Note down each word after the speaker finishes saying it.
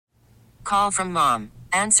call from mom.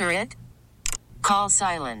 Answer it. Call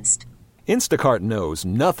silenced. Instacart knows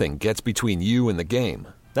nothing gets between you and the game.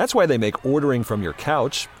 That's why they make ordering from your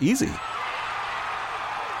couch easy.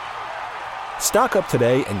 Stock up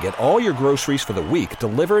today and get all your groceries for the week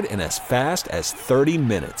delivered in as fast as 30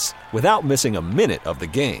 minutes without missing a minute of the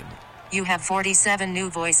game. You have 47 new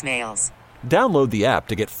voicemails. Download the app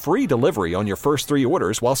to get free delivery on your first 3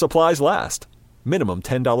 orders while supplies last. Minimum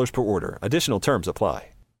 $10 per order. Additional terms apply.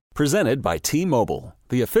 Presented by T-Mobile,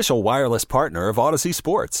 the official wireless partner of Odyssey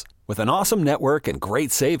Sports. With an awesome network and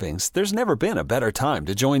great savings, there's never been a better time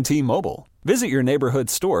to join T-Mobile. Visit your neighborhood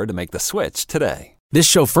store to make the switch today. This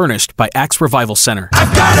show furnished by Axe Revival Center.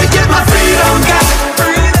 I've gotta get my freedom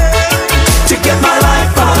back to get my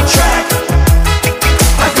life on track.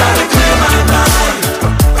 I've gotta clear my mind.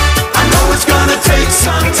 I know it's gonna take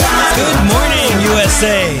some time. Good morning,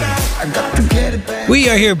 USA. We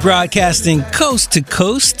are here broadcasting coast to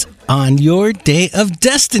coast on your day of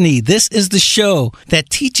destiny. This is the show that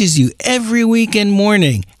teaches you every weekend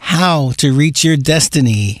morning how to reach your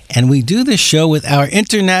destiny. And we do this show with our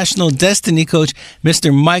international destiny coach,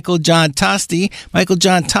 Mr. Michael John Tosti. Michael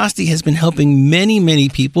John Tosti has been helping many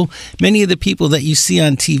people, many of the people that you see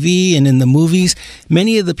on TV and in the movies,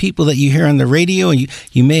 many of the people that you hear on the radio, and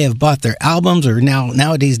you may have bought their albums or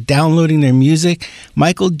nowadays downloading their music.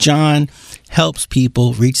 Michael John helps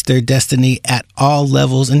people reach their destiny at all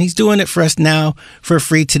levels, and he's doing it for us now for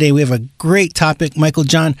free today. We have a great topic. Michael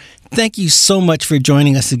John, thank you so much for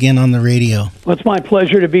joining us again on the radio. Well, it's my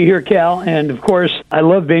pleasure to be here, Cal. And, of course, I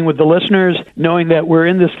love being with the listeners, knowing that we're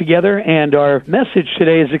in this together. And our message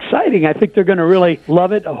today is exciting. I think they're going to really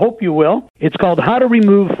love it. I hope you will. It's called How to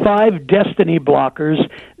Remove 5 Destiny Blockers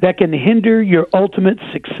That Can Hinder Your Ultimate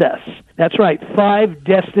Success. That's right, 5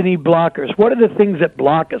 destiny blockers. What are the things that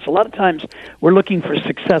block us? A lot of times we're looking for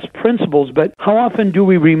success principles, but how often do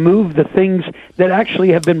we remove the things that actually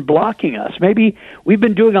have been blocking us? Maybe we've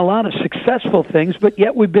been doing a lot of successful things, but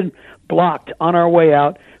yet we've been blocked on our way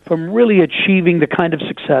out from really achieving the kind of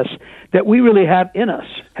success that we really have in us.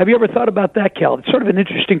 Have you ever thought about that, Cal? It's sort of an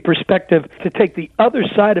interesting perspective to take the other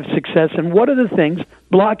side of success and what are the things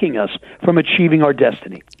blocking us from achieving our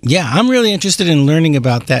destiny? Yeah, I'm really interested in learning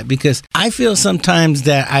about that because I feel sometimes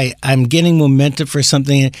that I'm getting momentum for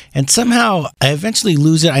something and somehow I eventually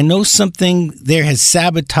lose it. I know something there has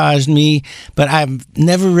sabotaged me, but I've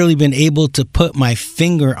never really been able to put my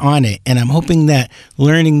finger on it. And I'm hoping that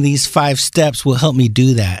learning these 5 steps will help me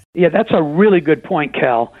do that. Yeah, that's a really good point,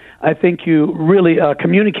 Cal. I think you really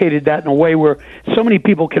communicated that in a way where so many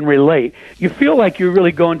people can relate. You feel like you're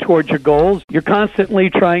really going towards your goals. You're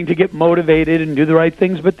constantly trying to get motivated and do the right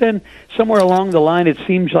things, but then somewhere along the line it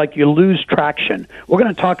seems like you lose traction. We're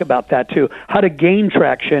going to talk about that too, how to gain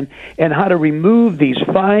traction and how to remove these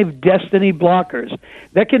 5 destiny blockers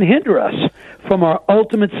that can hinder us from our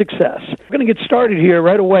ultimate success. We're going to get started here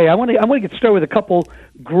right away. I want to get started with a couple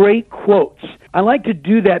great quotes. I like to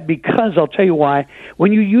do that because, I'll tell you why,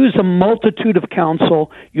 when you use a multitude of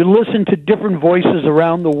counsel, you listen to different voices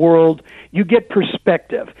around the world, you get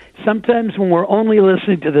perspective. Sometimes when we're only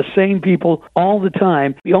listening to the same people all the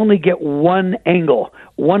time, we only get one angle,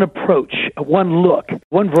 one approach, one look,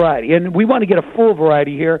 one variety. And we want to get a full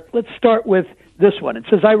variety here. Let's start with this one. It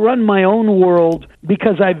says, I run my own world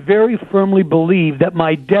because I very firmly believe that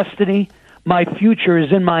my destiny, my future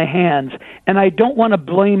is in my hands, and I don't want to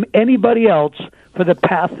blame anybody else for the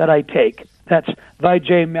path that I take. That's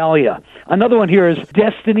Vijay Mallya. Another one here is,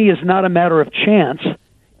 destiny is not a matter of chance,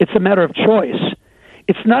 it's a matter of choice.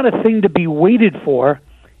 It's not a thing to be waited for,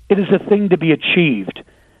 it is a thing to be achieved.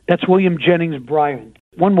 That's William Jennings Bryan.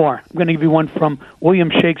 One more. I'm going to give you one from William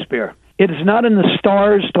Shakespeare. It is not in the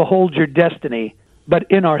stars to hold your destiny, but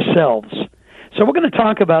in ourselves. So we're going to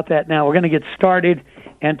talk about that now. We're going to get started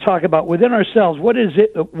and talk about within ourselves, what is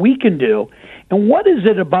it that we can do, and what is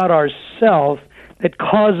it about ourselves that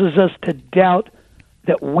causes us to doubt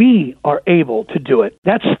that we are able to do it.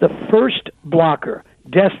 That's the first blocker,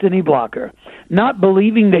 destiny blocker, not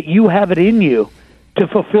believing that you have it in you to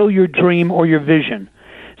fulfill your dream or your vision.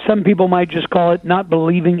 Some people might just call it not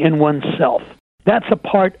believing in oneself. That's a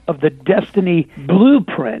part of the destiny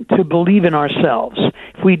blueprint, to believe in ourselves.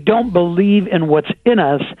 If we don't believe in what's in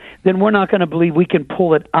us, then we're not going to believe we can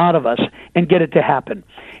pull it out of us and get it to happen.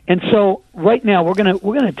 And so right now we're going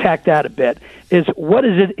to attack that a bit, is what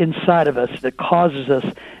is it inside of us that causes us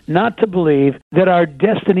not to believe that our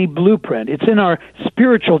destiny blueprint, it's in our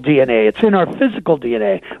spiritual DNA, it's in our physical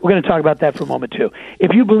DNA. We're going to talk about that for a moment too.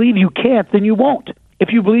 If you believe you can't, then you won't.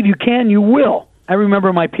 If you believe you can, you will. I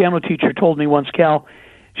remember my piano teacher told me once, Cal,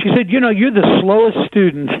 she said, you're the slowest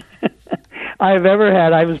student I've ever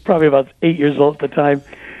had. I was probably about 8 years old at the time.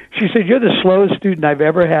 She said, "You're the slowest student I've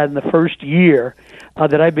ever had in the first year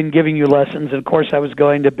that I've been giving you lessons." And, of course, I was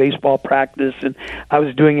going to baseball practice, and I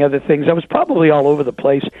was doing other things. I was probably all over the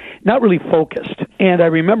place, not really focused. And I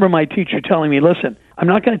remember my teacher telling me, "Listen, I'm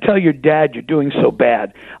not going to tell your dad you're doing so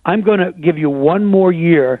bad. I'm going to give you one more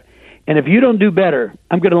year, and if you don't do better,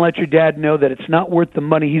 I'm going to let your dad know that it's not worth the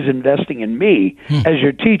money he's investing in me as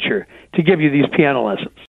your teacher to give you these piano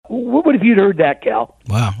lessons." What if you'd heard that, Cal?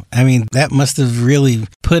 Wow. I mean, that must have really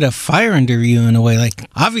put a fire under you in a way. Like,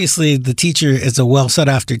 obviously, the teacher is a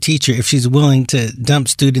well-sought-after teacher if she's willing to dump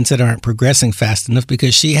students that aren't progressing fast enough,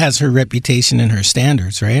 because she has her reputation and her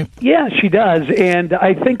standards, right? Yeah, she does. And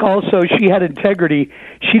I think also she had integrity.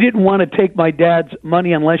 She didn't want to take my dad's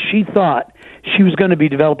money unless she thought she was going to be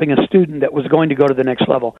developing a student that was going to go to the next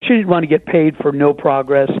level. She didn't want to get paid for no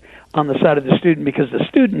progress on the side of the student because the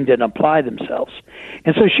student didn't apply themselves.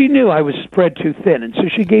 And so she knew I was spread too thin, and so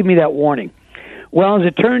she gave me that warning. Well, as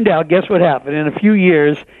it turned out, guess what happened? In a few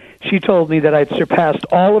years, she told me that I'd surpassed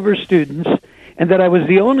all of her students and that I was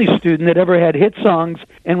the only student that ever had hit songs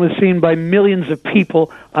and was seen by millions of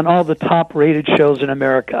people on all the top-rated shows in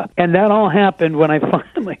America. And that all happened when I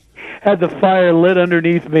finally had the fire lit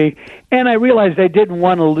underneath me, and I realized I didn't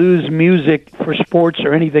want to lose music for sports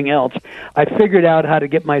or anything else. I figured out how to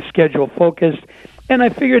get my schedule focused, and I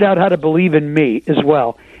figured out how to believe in me as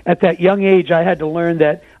well. At that young age, I had to learn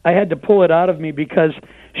that I had to pull it out of me because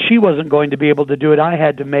she wasn't going to be able to do it. I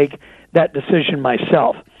had to make that decision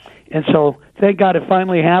myself. And so, thank God it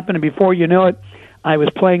finally happened, and before you know it, I was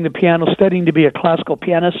playing the piano, studying to be a classical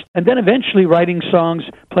pianist, and then eventually writing songs,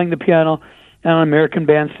 playing the piano on American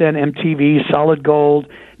Bandstand, MTV, Solid Gold,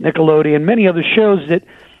 Nickelodeon, many other shows that,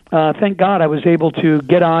 thank God, I was able to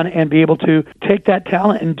get on and be able to take that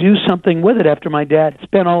talent and do something with it after my dad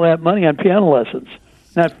spent all that money on piano lessons.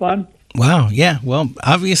 Isn't that fun? Wow, yeah. Well,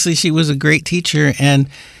 obviously she was a great teacher,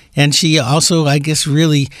 and she also, I guess,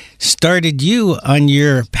 really started you on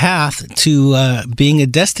your path to being a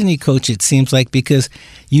destiny coach, it seems like, because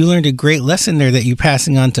you learned a great lesson there that you're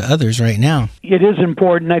passing on to others right now. It is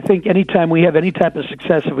important. I think anytime we have any type of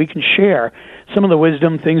success, if we can share some of the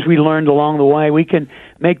wisdom, things we learned along the way, we can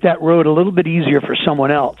make that road a little bit easier for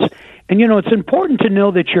someone else. And, you know, it's important to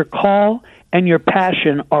know that your call and your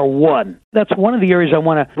passion are one. That's one of the areas I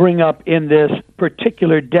want to bring up in this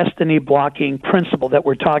particular destiny blocking principle that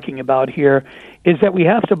we're talking about here, is that we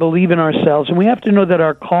have to believe in ourselves, and we have to know that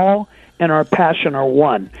our call and our passion are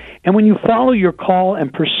one. And when you follow your call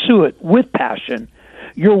and pursue it with passion,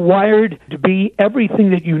 you're wired to be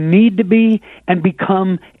everything that you need to be and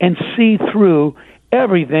become and see through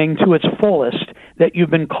everything to its fullest that you've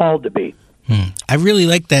been called to be. I really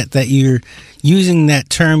like that you're using that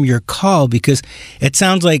term, your call, because it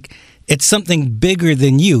sounds like it's something bigger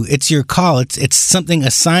than you. It's your call. It's something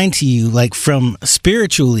assigned to you, like from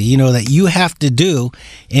spiritually, you know, that you have to do.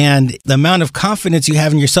 And the amount of confidence you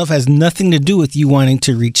have in yourself has nothing to do with you wanting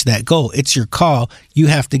to reach that goal. It's your call. You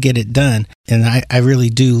have to get it done. And I really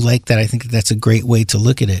do like that. I think that's a great way to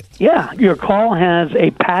look at it. Yeah, your call has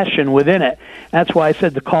a passion within it. That's why I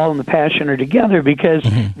said the call and the passion are together, because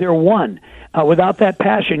they're one. Without that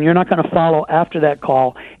passion, you're not going to follow after that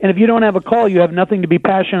call. And if you don't have a call, you have nothing to be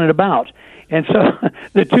passionate about. And so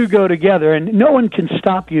the two go together, and no one can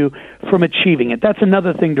stop you from achieving it. That's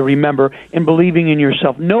another thing to remember in believing in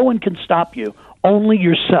yourself. No one can stop you, only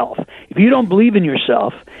yourself. If you don't believe in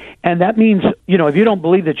yourself, and that means, you know, if you don't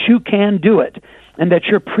believe that you can do it and that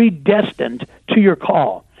you're predestined to your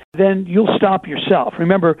call, then you'll stop yourself.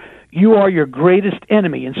 Remember, you are your greatest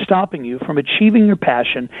enemy in stopping you from achieving your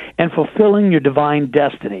passion and fulfilling your divine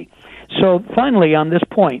destiny. So finally, on this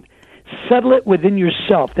point, settle it within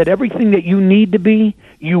yourself that everything that you need to be,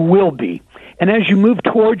 you will be. And as you move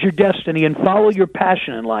towards your destiny and follow your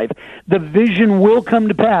passion in life, the vision will come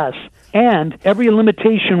to pass, and every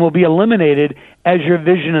limitation will be eliminated as your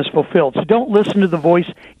vision is fulfilled. So don't listen to the voice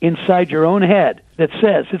inside your own head that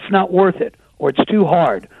says it's not worth it, or it's too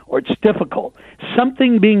hard, or it's difficult.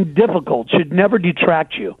 Something being difficult should never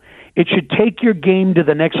detract you. It should take your game to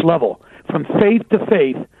the next level, from faith to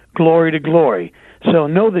faith, glory to glory. So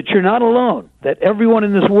know that you're not alone, that everyone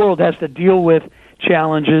in this world has to deal with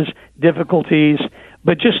challenges, difficulties,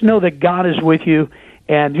 but just know that God is with you.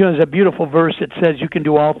 And, you know, there's a beautiful verse that says you can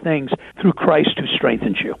do all things through Christ who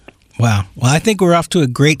strengthens you. Wow. Well, I think we're off to a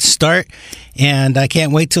great start, and I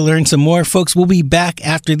can't wait to learn some more. Folks, we'll be back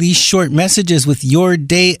after these short messages with Your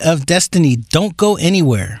Day of Destiny. Don't go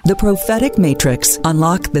anywhere. The Prophetic Matrix.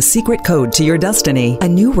 Unlock the secret code to your destiny. A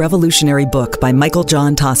new revolutionary book by Michael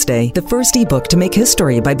John Toste. The first ebook to make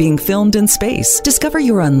history by being filmed in space. Discover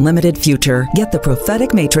your unlimited future. Get The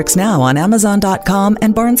Prophetic Matrix now on Amazon.com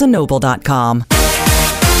and BarnesandNoble.com.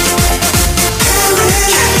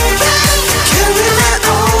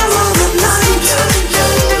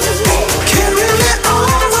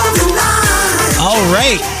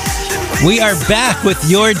 We are back with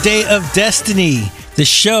Your Day of Destiny, the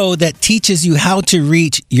show that teaches you how to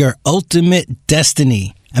reach your ultimate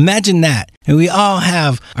destiny. Imagine that. And we all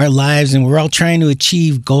have our lives and we're all trying to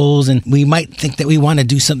achieve goals, and we might think that we want to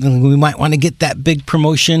do something. We might want to get that big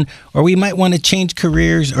promotion, or we might want to change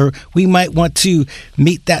careers, or we might want to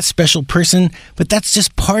meet that special person. But that's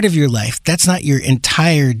just part of your life. That's not your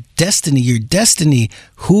entire destiny. Your destiny,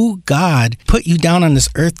 who God put you down on this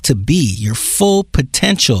earth to be, your full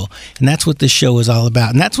potential. And that's what this show is all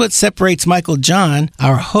about. And that's what separates Michael John,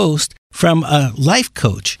 our host, from a life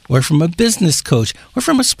coach or from a business coach or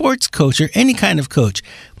from a sports coach or any kind of coach.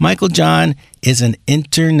 Michael John is an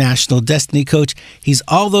international destiny coach. He's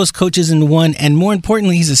all those coaches in one, and more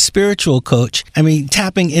importantly, he's a spiritual coach. I mean,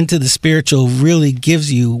 tapping into the spiritual really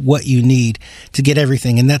gives you what you need to get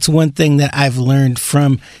everything, and that's one thing that I've learned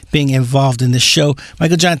from being involved in this show.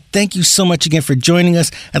 Michael John, thank you so much again for joining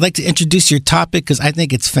us. I'd like to introduce your topic because I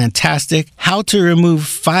think it's fantastic. How to remove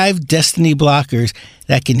 5 destiny blockers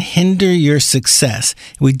that can hinder your success.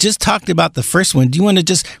 We just talked about the first one. Do you want to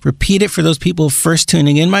just repeat it for those people first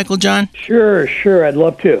tuning in, Michael John? Sure, I'd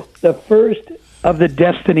love to. The first of the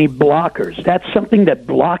destiny blockers, that's something that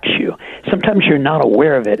blocks you. Sometimes you're not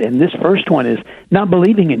aware of it, and this first one is not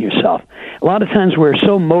believing in yourself. A lot of times we're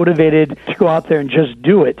so motivated to go out there and just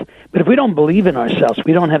do it, but if we don't believe in ourselves,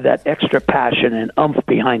 we don't have that extra passion and oomph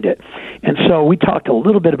behind it. And so we talked a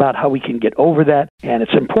little bit about how we can get over that, and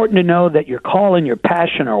it's important to know that your call and your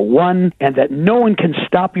passion are one, and that no one can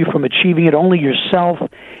stop you from achieving it, only yourself,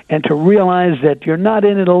 and to realize that you're not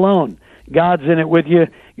in it alone. God's in it with you.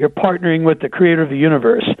 You're partnering with the creator of the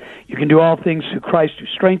universe. You can do all things through Christ who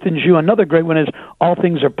strengthens you. Another great one is all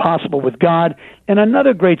things are possible with God. And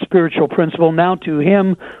another great spiritual principle, now to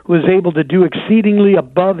him who is able to do exceedingly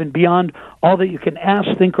above and beyond all that you can ask,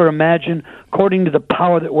 think, or imagine, according to the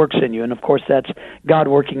power that works in you. And, of course, that's God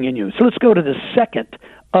working in you. So let's go to the second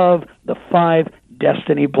of the 5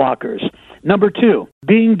 destiny blockers. Number 2,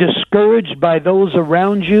 being discouraged by those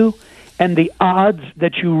around you and the odds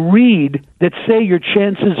that you read that say your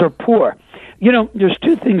chances are poor. You know, there's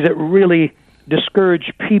 2 things that really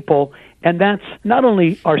discourage people, and that's not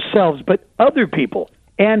only ourselves, but other people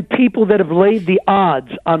and people that have laid the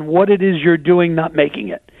odds on what it is you're doing, not making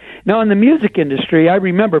it. Now, in the music industry, I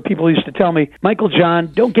remember people used to tell me, Michael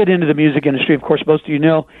John, don't get into the music industry. Of course, most of you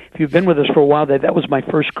know, if you've been with us for a while, that was my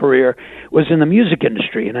first career, was in the music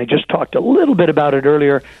industry. And I just talked a little bit about it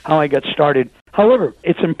earlier, how I got started. However,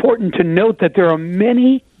 it's important to note that there are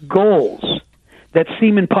many goals that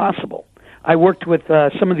seem impossible. I worked with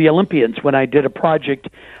some of the Olympians when I did a project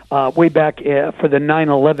way back for the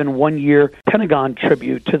 9/11 one-year Pentagon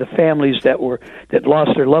tribute to the families that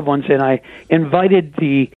lost their loved ones, and I invited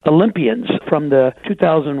the Olympians from the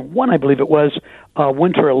 2001, I believe it was,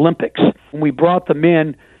 Winter Olympics. We brought them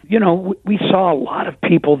in. You know, we saw a lot of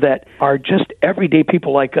people that are just everyday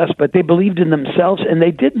people like us, but they believed in themselves, and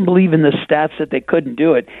they didn't believe in the stats that they couldn't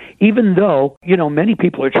do it, even though, you know, many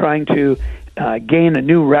people are trying to gain a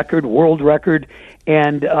new record, world record,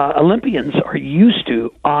 and Olympians are used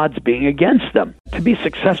to odds being against them. To be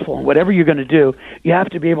successful in whatever you're going to do, you have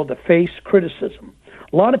to be able to face criticism.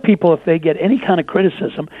 A lot of people, if they get any kind of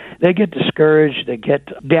criticism, they get discouraged, they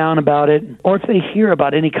get down about it, or if they hear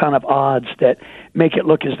about any kind of odds that make it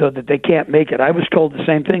look as though that they can't make it. I was told the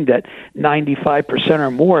same thing, that 95%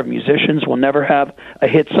 or more of musicians will never have a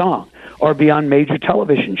hit song or be on major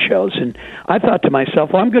television shows. And I thought to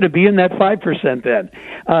myself, well, I'm going to be in that 5% then.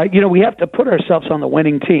 You know, we have to put ourselves on the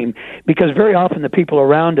winning team, because very often the people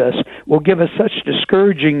around us will give us such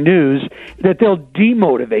discouraging news that they'll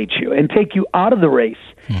demotivate you and take you out of the race.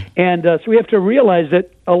 And so we have to realize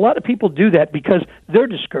that a lot of people do that because they're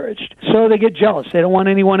discouraged. So they get jealous. They don't want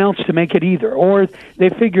anyone else to make it either. Or they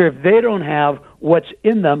figure if they don't have what's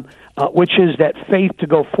in them, which is that faith to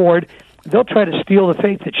go forward, they'll try to steal the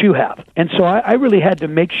faith that you have. And so I really had to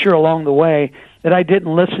make sure along the way that I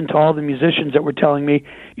didn't listen to all the musicians that were telling me,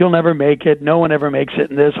 you'll never make it, no one ever makes it,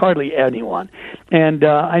 and there's hardly anyone. And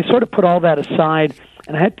I sort of put all that aside,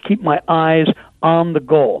 and I had to keep my eyes on the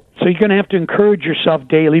goal. So you're going to have to encourage yourself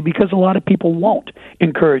daily, because a lot of people won't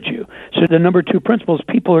encourage you. So the number 2 principle is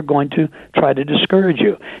people are going to try to discourage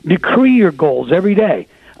you. Decree your goals every day.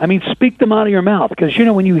 I mean, speak them out of your mouth, because, you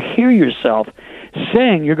know, when you hear yourself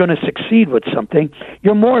saying you're going to succeed with something,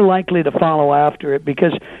 you're more likely to follow after it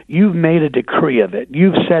because you've made a decree of it.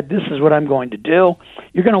 You've said, this is what I'm going to do.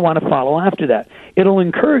 You're going to want to follow after that. It'll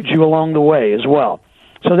encourage you along the way as well.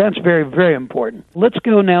 So that's very, very important. Let's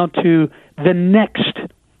go now to the next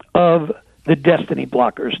of the destiny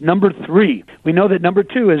blockers. Number 3. We know that number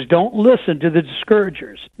 2 is don't listen to the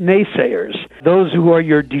discouragers, naysayers, those who are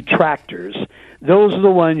your detractors, those are the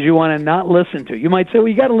ones you want to not listen to. You might say, well,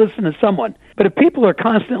 you got to listen to someone. But if people are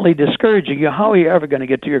constantly discouraging you, how are you ever going to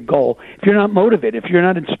get to your goal if you're not motivated, if you're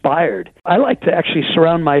not inspired? I like to actually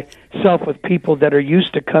surround myself with people that are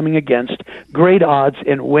used to coming against great odds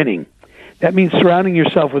and winning. That means surrounding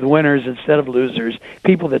yourself with winners instead of losers,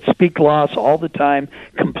 people that speak loss all the time,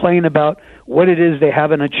 complain about what it is they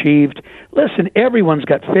haven't achieved. Listen, everyone's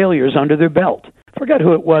got failures under their belt. I forgot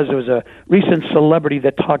who it was. It was a recent celebrity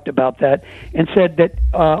that talked about that and said that,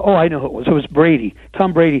 I know who it was. It was Brady,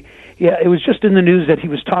 Tom Brady. Yeah, it was just in the news that he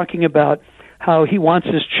was talking about how he wants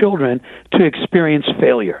his children to experience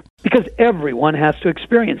failure because everyone has to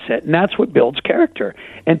experience it, and that's what builds character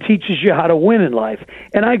and teaches you how to win in life.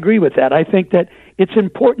 And I agree with that. I think that it's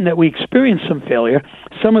important that we experience some failure.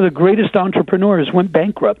 Some of the greatest entrepreneurs went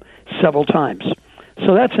bankrupt several times.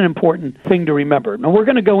 So that's an important thing to remember. Now we're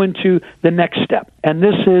going to go into the next step, and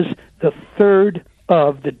this is the third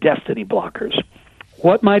of the destiny blockers.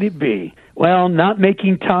 What might it be? Well, not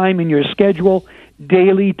making time in your schedule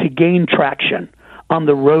daily to gain traction on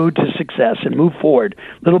the road to success and move forward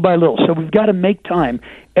little by little. So we've got to make time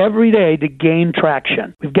every day to gain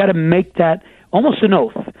traction. We've got to make that almost an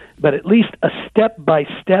oath, but at least a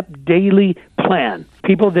step-by-step daily plan.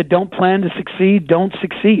 People that don't plan to succeed don't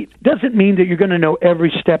succeed. Doesn't mean that you're going to know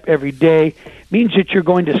every step every day. It means that you're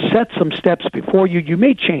going to set some steps before you. You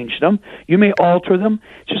may change them. You may alter them.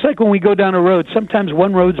 Just like when we go down a road, sometimes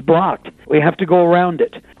one road's blocked. We have to go around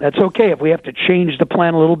it. That's okay if we have to change the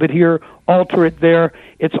plan a little bit here, alter it there.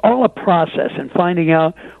 It's all a process in finding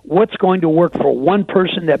out what's going to work for one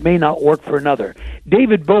person that may not work for another.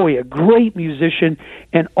 David Bowie, a great musician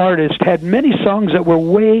and artist, had many songs that were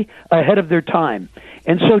way ahead of their time.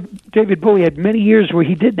 And so David Bowie had many years where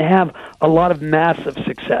he didn't have a lot of massive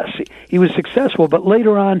success. He was successful, but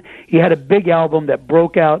later on he had a big album that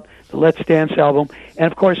broke out, the Let's Dance album,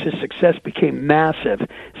 and of course his success became massive.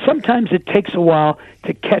 Sometimes it takes a while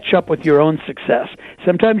to catch up with your own success.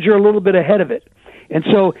 Sometimes you're a little bit ahead of it. And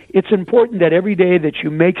so it's important that every day that you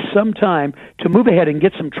make some time to move ahead and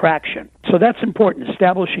get some traction. So that's important,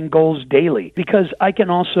 establishing goals daily, because I can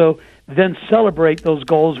also then celebrate those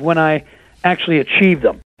goals when I actually achieve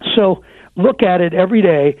them. So look at it every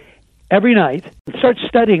day, every night, and start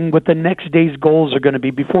studying what the next day's goals are going to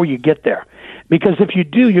be before you get there. Because if you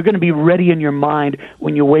do, you're going to be ready in your mind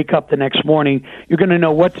when you wake up the next morning. You're going to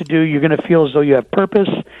know what to do. You're going to feel as though you have purpose,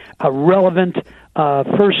 a relevant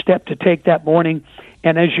first step to take that morning.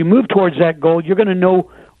 And as you move towards that goal, you're going to know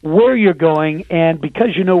where you're going. And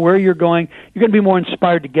because you know where you're going, you're going to be more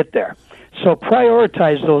inspired to get there. So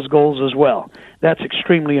prioritize those goals as well. That's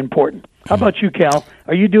extremely important. How about you, Cal?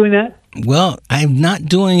 Are you doing that? Well, I'm not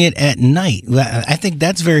doing it at night. I think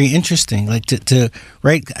that's very interesting. Like to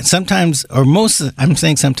write sometimes, or most, I'm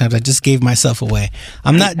saying sometimes, I just gave myself away.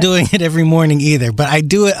 I'm not doing it every morning either, but I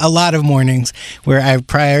do it a lot of mornings where I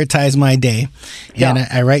prioritize my day and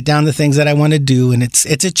I write down the things that I want to do. And it's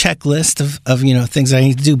a checklist of things that I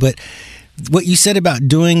need to do. But what you said about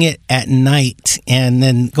doing it at night and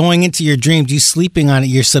then going into your dreams, you sleeping on it,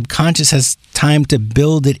 your subconscious has time to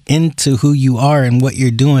build it into who you are and what you're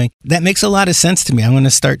doing. That makes a lot of sense to me. I'm going to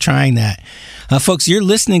start trying that. Folks, you're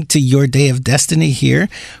listening to Your Day of Destiny here.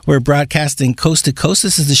 We're broadcasting coast to coast.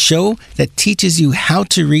 This is the show that teaches you how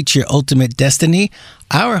to reach your ultimate destiny.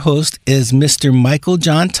 Our host is Mr. Michael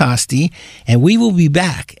John Tosti, and we will be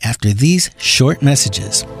back after these short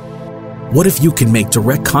messages. What if you can make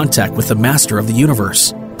direct contact with the master of the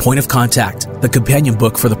universe? Point of Contact, the companion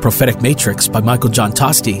book for the Prophetic Matrix by Michael John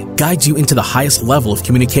Tosti, guides you into the highest level of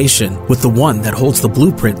communication with the one that holds the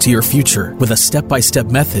blueprint to your future with a step-by-step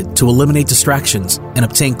method to eliminate distractions and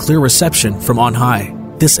obtain clear reception from on high.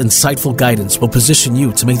 This insightful guidance will position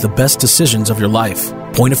you to make the best decisions of your life.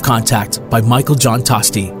 Point of Contact by Michael John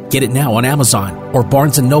Tosti. Get it now on Amazon or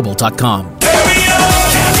BarnesandNoble.com.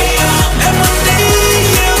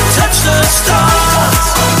 The stars,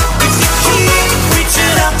 if you keep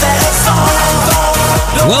reaching out that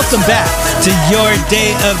far. Welcome back to Your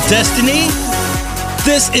Day of Destiny.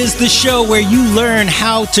 This is the show where you learn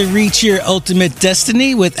how to reach your ultimate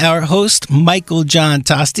destiny with our host, Michael John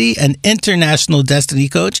Tosti, an international destiny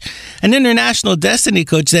coach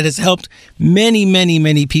that has helped many, many,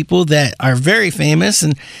 many people that are very famous,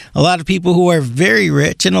 and a lot of people who are very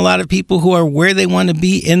rich, and a lot of people who are where they want to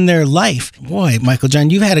be in their life. Boy, Michael John,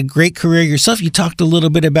 you've had a great career yourself. You talked a little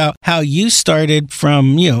bit about how you started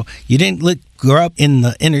from, you didn't grow up in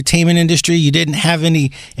the entertainment industry. You didn't have any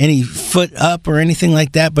foot up or anything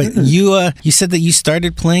like that, but you said that you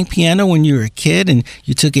started playing piano when you were a kid, and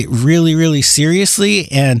you took it really, really seriously,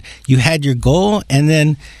 and you had your goal, and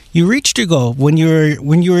then you reached your goal when you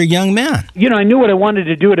were a young man. I knew what I wanted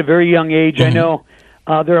to do at a very young age. Mm-hmm. I know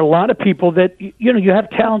there are a lot of people that, you have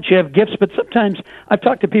talents, you have gifts, but sometimes I've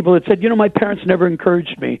talked to people that said, my parents never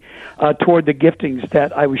encouraged me toward the giftings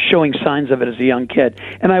that I was showing signs of it as a young kid,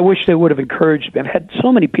 and I wish they would have encouraged me. I've had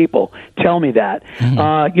so many people tell me that.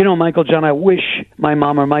 Mm-hmm. Michael John, I wish my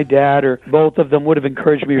mom or my dad or both of them would have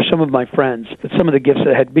encouraged me, or some of my friends, with some of the gifts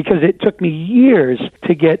that I had, because it took me years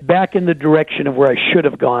to get back in the direction of where I should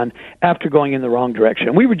have gone after going in the wrong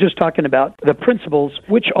direction. We were just talking about the principles,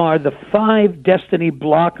 which are the 5 destiny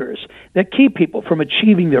blockers that keep people from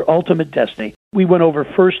achieving their ultimate destiny. We went over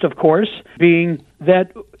first, of course, being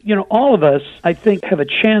that, all of us, I think, have a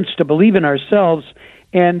chance to believe in ourselves,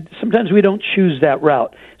 and sometimes we don't choose that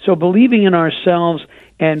route. So believing in ourselves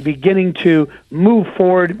and beginning to move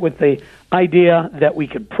forward with the idea that we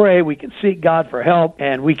can pray, we can seek God for help,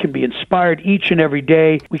 and we can be inspired each and every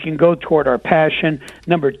day. We can go toward our passion.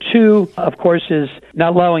 Number 2, of course, is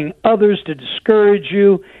not allowing others to discourage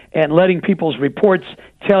you and letting people's reports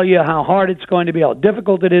tell you how hard it's going to be, how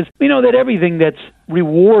difficult it is. We know that everything that's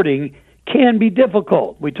rewarding can be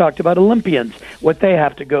difficult. We talked about Olympians, what they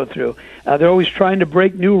have to go through. They're always trying to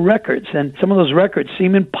break new records, and some of those records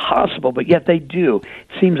seem impossible, but yet they do.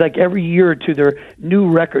 It seems like every year or two there are new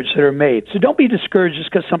records that are made. So don't be discouraged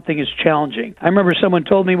just because something is challenging. I remember someone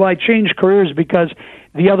told me, well, I changed careers because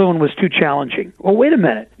the other one was too challenging. Well, wait a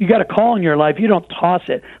minute. You got a call in your life. You don't toss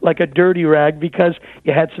it like a dirty rag because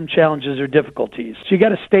you had some challenges or difficulties. So you got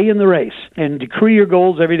to stay in the race and decree your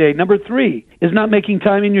goals every day. Number 3 is not making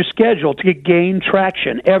time in your schedule to gain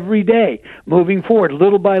traction every day. Moving forward,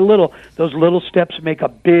 little by little, those little steps make a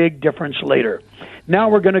big difference later. Now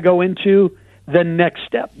we're going to go into the next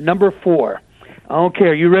step. Number 4. Okay,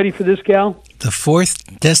 are you ready for this, Cal? The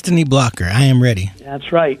 4th destiny blocker. I am ready.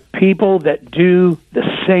 That's right. People that do the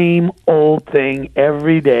same old thing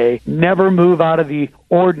every day never move out of the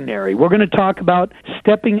ordinary. We're going to talk about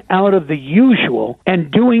stepping out of the usual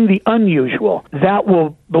and doing the unusual. That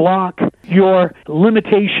will block your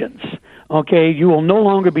limitations. Okay, you will no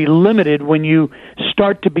longer be limited when you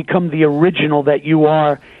start to become the original that you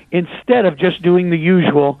are. Instead of just doing the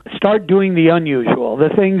usual, start doing the unusual, the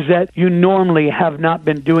things that you normally have not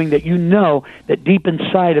been doing, that you know that deep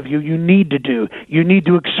inside of you, you need to do, you need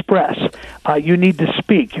to express, you need to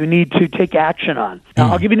speak, you need to take action on.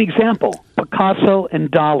 Now, I'll give you an example. Picasso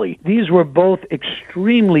and Dali. These were both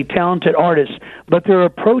extremely talented artists, but their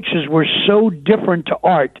approaches were so different to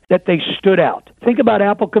art that they stood out. Think about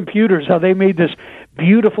Apple Computers, how they made this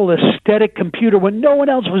beautiful aesthetic computer when no one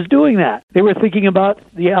else was doing that. They were thinking about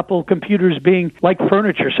the Apple computers being like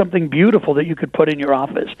furniture, something beautiful that you could put in your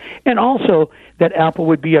office. And also that Apple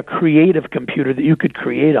would be a creative computer that you could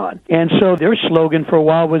create on. And so their slogan for a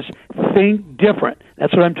while was think different.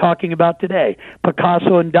 That's what I'm talking about today.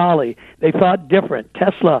 Picasso and Dali, they thought different.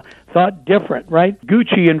 Tesla thought different, right?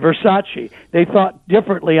 Gucci and Versace, they thought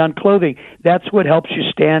differently on clothing. That's what helps you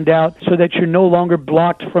stand out so that you're no longer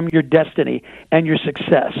blocked from your destiny and your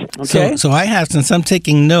success. Okay? So I have, since I'm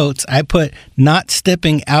taking notes, I put not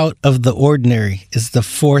stepping out of the ordinary is the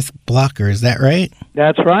 4th blocker. Is that right?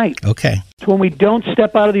 That's right. Okay. So when we don't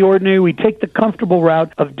step out of the ordinary, we take the comfortable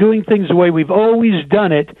route of doing things the way we've always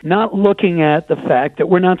done it, not looking at the fact that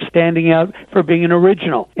we're not standing out for being an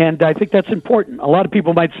original. And I think that's important. A lot of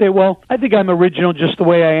people might say, well, I think I'm original just the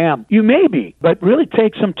way I am. You may be, but really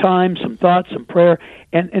take some time, some thought, some prayer,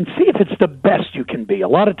 and see if it's the best you can be. A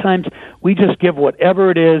lot of times we just give whatever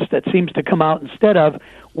it is that seems to come out instead of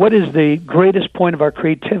what is the greatest point of our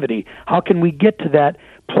creativity? How can we get to that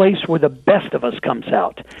place where the best of us comes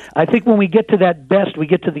out? I think when we get to that best, we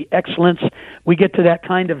get to the excellence, we get to that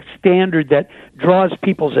kind of standard that draws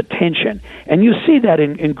people's attention. And you see that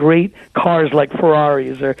in great cars like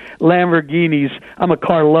Ferraris or Lamborghinis. I'm a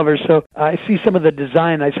car lover, so I see some of the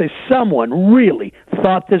design. I say someone really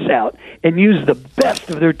thought this out and used the best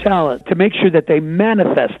of their talent to make sure that they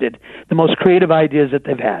manifested the most creative ideas that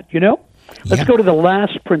they've had, you know? Let's go to the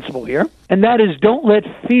last principle here, and that is don't let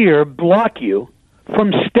fear block you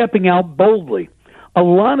from stepping out boldly. A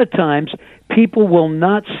lot of times, people will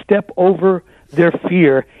not step over their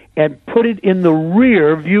fear and put it in the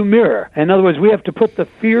rear view mirror. In other words, we have to put the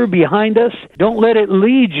fear behind us. Don't let it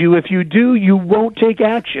lead you. If you do, you won't take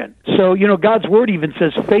action. So, God's Word even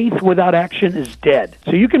says faith without action is dead.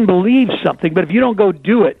 So you can believe something, but if you don't go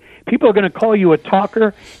do it, People are going to call you a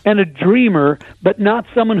talker and a dreamer, but not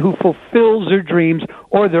someone who fulfills their dreams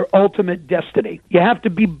or their ultimate destiny. You have to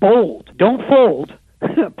be bold. Don't fold.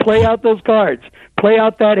 Play out those cards. Play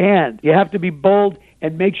out that hand. You have to be bold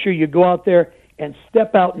and make sure you go out there and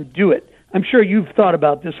step out and do it. I'm sure you've thought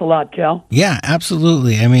about this a lot, Cal. Yeah,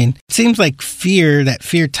 absolutely. I mean, it seems like that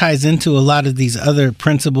fear ties into a lot of these other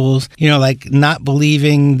principles, like not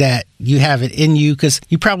believing that you have it in you because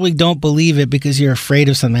you probably don't believe it because you're afraid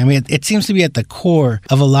of something. I mean, it seems to be at the core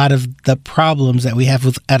of a lot of the problems that we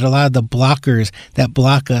have at a lot of the blockers that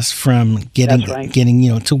block us from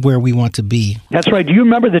getting to where we want to be. That's right. Do you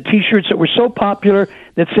remember the T-shirts that were so popular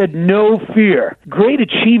that said "No fear"? Great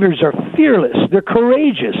achievers are fearless. They're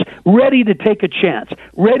courageous, ready to take a chance,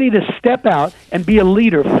 ready to step out and be a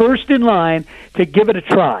leader, first in line to give it a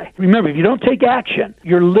try. Remember, if you don't take action,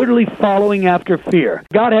 you're literally following after fear.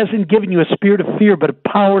 God hasn't given you a spirit of fear, but a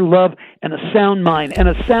power, love, and a sound mind. And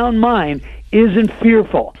a sound mind isn't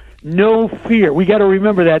fearful. No fear. We got to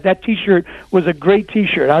remember that. That T-shirt was a great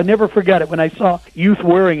T-shirt. I'll never forget it when I saw youth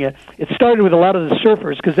wearing it. It started with a lot of the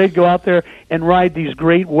surfers because they'd go out there and ride these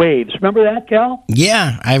great waves. Remember that, Cal?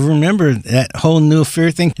 Yeah, I remember that whole No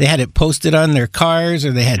Fear thing. They had it posted on their cars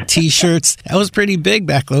or they had T-shirts. That was pretty big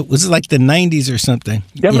back then. Was it like the 90s or something?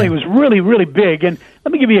 Definitely. It was really, really big. And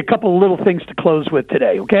let me give you a couple of little things to close with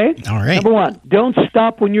today, okay? All right. Number one, don't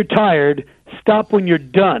stop when you're tired. Stop when you're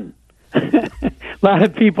done. A lot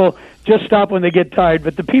of people just stop when they get tired,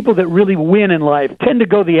 but the people that really win in life tend to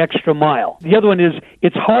go the extra mile. The other one is,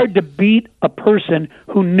 it's hard to beat a person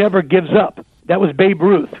who never gives up. That was Babe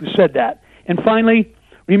Ruth who said that. And finally,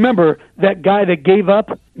 remember that guy that gave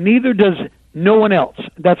up, neither does no one else.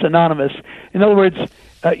 That's anonymous. In other words,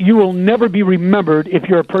 you will never be remembered if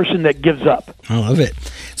you're a person that gives up. I love it.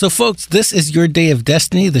 So, folks, this is Your Day of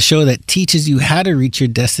Destiny, the show that teaches you how to reach your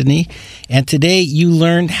destiny. And today you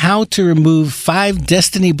learned how to remove 5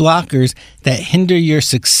 destiny blockers that hinder your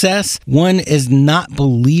success. 1 is not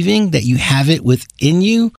believing that you have it within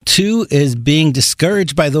you. 2 is being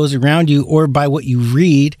discouraged by those around you or by what you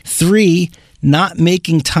read. 3, not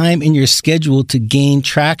making time in your schedule to gain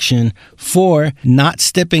traction. 4, not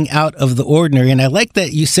stepping out of the ordinary. And I like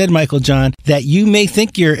that you said, Michael John, that you may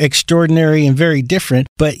think you're extraordinary and very different,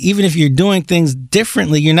 but even if you're doing things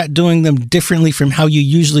differently, you're not doing them differently from how you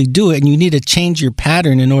usually do it. And you need to change your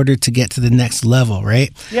pattern in order to get to the next level,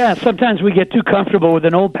 right? Yeah, sometimes we get too comfortable with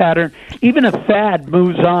an old pattern. Even a fad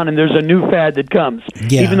moves on and there's a new fad that comes.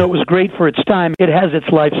 Yeah. Even though it was great for its time, it has its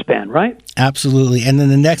lifespan, right? Absolutely. And then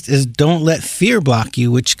the next is don't let fear block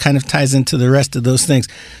you, which kind of ties into the rest of those things.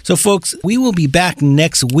 So, folks, we will be back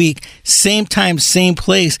next week, same time, same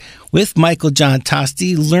place, with Michael John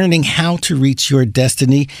Tosti, learning how to reach your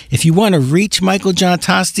destiny. If you want to reach Michael John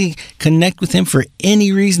Tosti, connect with him for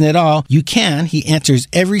any reason at all, you can. He answers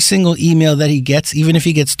every single email that he gets. Even if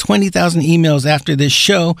he gets 20,000 emails after this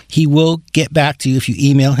show, he will get back to you if you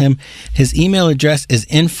email him. His email address is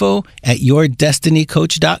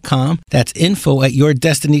info@yourdestinycoach.com. That's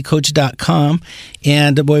info@yourdestinycoach.com.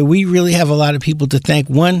 And boy, we really have a lot of people to thank.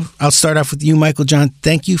 One, I'll start off with you, Michael John.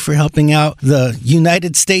 Thank you for helping out the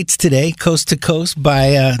United States today, coast to coast,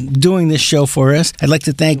 by doing this show for us. I'd like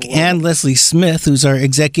to thank Ann Leslie Smith, who's our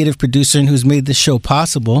executive producer and who's made this show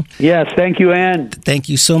possible. Yes, thank you, Ann. Thank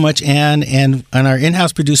you so much, Ann. And our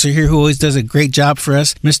in-house producer here, who always does a great job for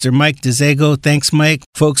us, Mr. Mike DeZago. Thanks, Mike.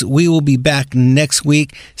 Folks, we will be back next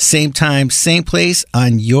week, same time, same place,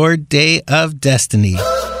 on Your Day of Destiny.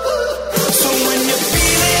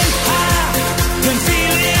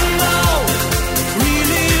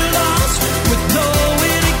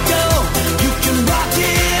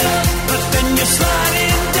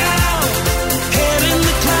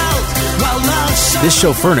 This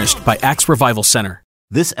show furnished by Axe Revival Center.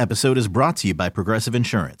 This episode is brought to you by Progressive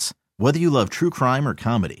Insurance. Whether you love true crime or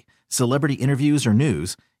comedy, celebrity interviews or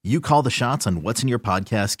news, you call the shots on what's in your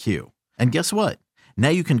podcast queue. And guess what? Now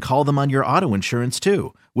you can call them on your auto insurance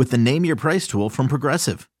too, with the Name Your Price tool from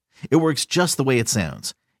Progressive. It works just the way it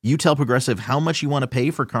sounds. You tell Progressive how much you want to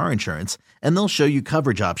pay for car insurance, and they'll show you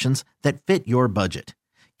coverage options that fit your budget.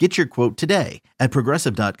 Get your quote today at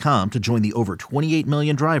Progressive.com to join the over 28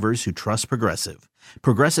 million drivers who trust Progressive.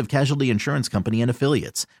 Progressive Casualty Insurance Company and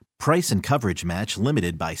Affiliates. Price and coverage match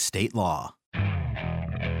limited by state law.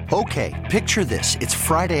 Okay, picture this. It's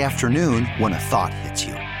Friday afternoon when a thought hits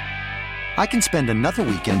you. I can spend another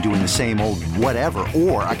weekend doing the same old whatever,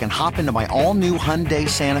 or I can hop into my all-new Hyundai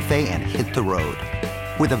Santa Fe and hit the road.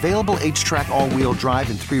 With available H-Track all-wheel drive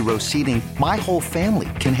and 3-row seating, my whole family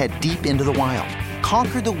can head deep into the wild.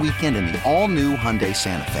 Conquer the weekend in the all-new Hyundai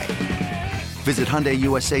Santa Fe. Visit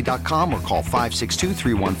HyundaiUSA.com or call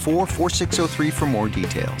 562-314-4603 for more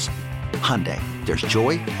details. Hyundai, there's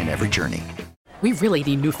joy in every journey. We really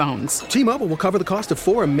need new phones. T-Mobile will cover the cost of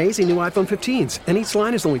 4 amazing new iPhone 15s, and each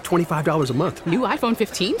line is only $25 a month. New iPhone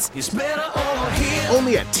 15s? It's better over here.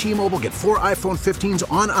 Only at T-Mobile, get 4 iPhone 15s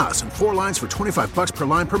on us and 4 lines for $25 per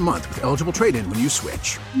line per month with eligible trade-in when you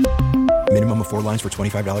switch. Minimum of 4 lines for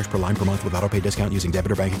 $25 per line per month with autopay discount using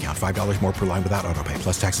debit or bank account. $5 more per line without autopay,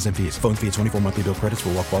 plus taxes and fees. Phone fee at 24 monthly bill credits for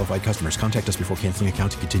well-qualified customers. Contact us before canceling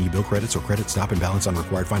account to continue bill credits or credit stop and balance on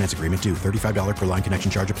required finance agreement due. $35 per line connection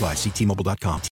charge applies. See T-Mobile.com.